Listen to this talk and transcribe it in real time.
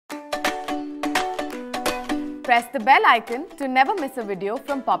Press the bell icon to never miss a video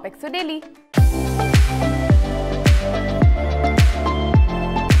from POPxo Daily.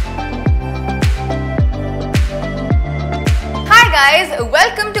 Hi guys,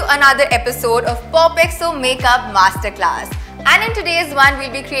 welcome to another episode of POPxo Makeup Masterclass. And in today's one,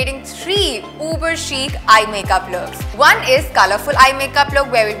 we'll be creating 3 uber chic eye makeup looks. One is colourful eye makeup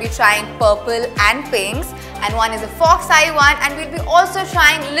look where we'll be trying purple and pinks. And one is a fox eye one, and we'll be also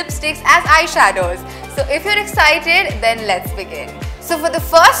trying lipsticks as eyeshadows. So if you're excited, then let's begin. So for the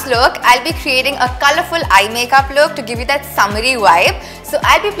first look, I'll be creating a colourful eye makeup look to give you that summery vibe. So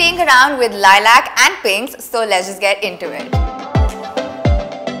I'll be playing around with lilac and pinks, so let's just get into it.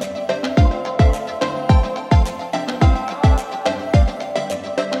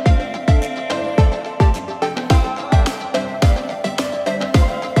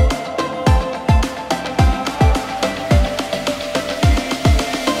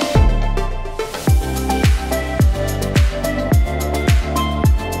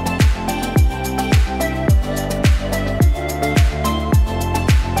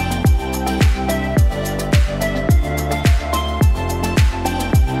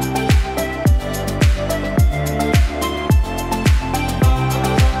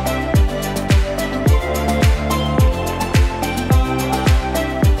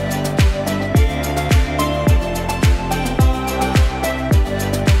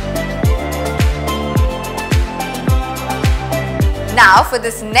 Now for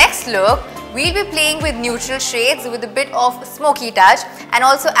this next look, we'll be playing with neutral shades with a bit of smoky touch and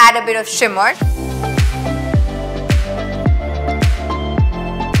also add a bit of shimmer.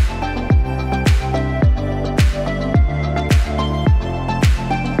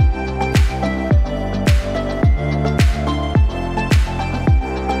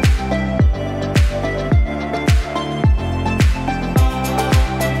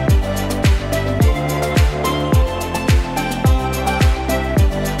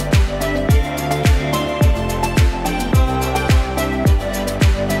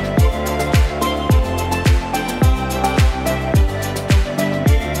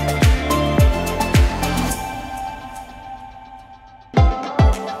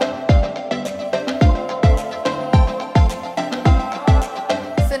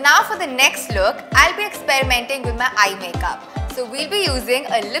 Now for the next look, I'll be experimenting with my eye makeup. So we'll be using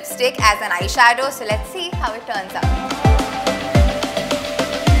a lipstick as an eyeshadow, so let's see how it turns out.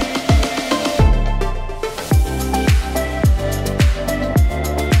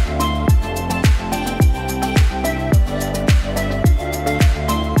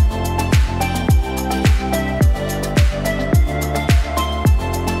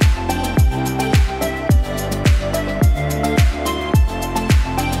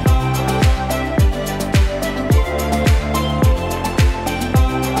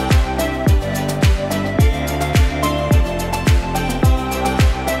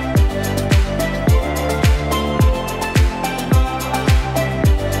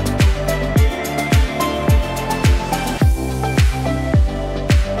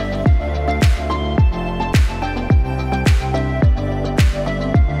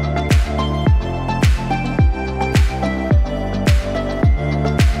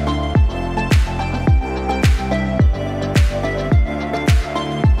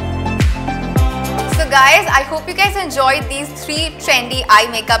 Guys, I hope you guys enjoyed these 3 trendy eye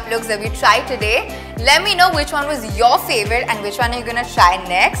makeup looks that we tried today. Let me know which one was your favorite and which one you're gonna try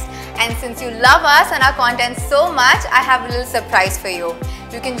next. And since you love us and our content so much, I have a little surprise for you.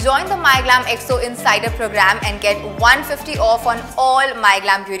 You can join the MyGlamm POPxo Insider program and get $150 off on all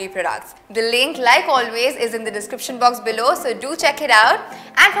MyGlamm beauty products. The link, like always, is in the description box below, so do check it out.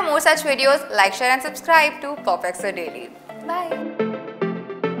 And for more such videos, like, share and subscribe to POPxo Daily. Bye!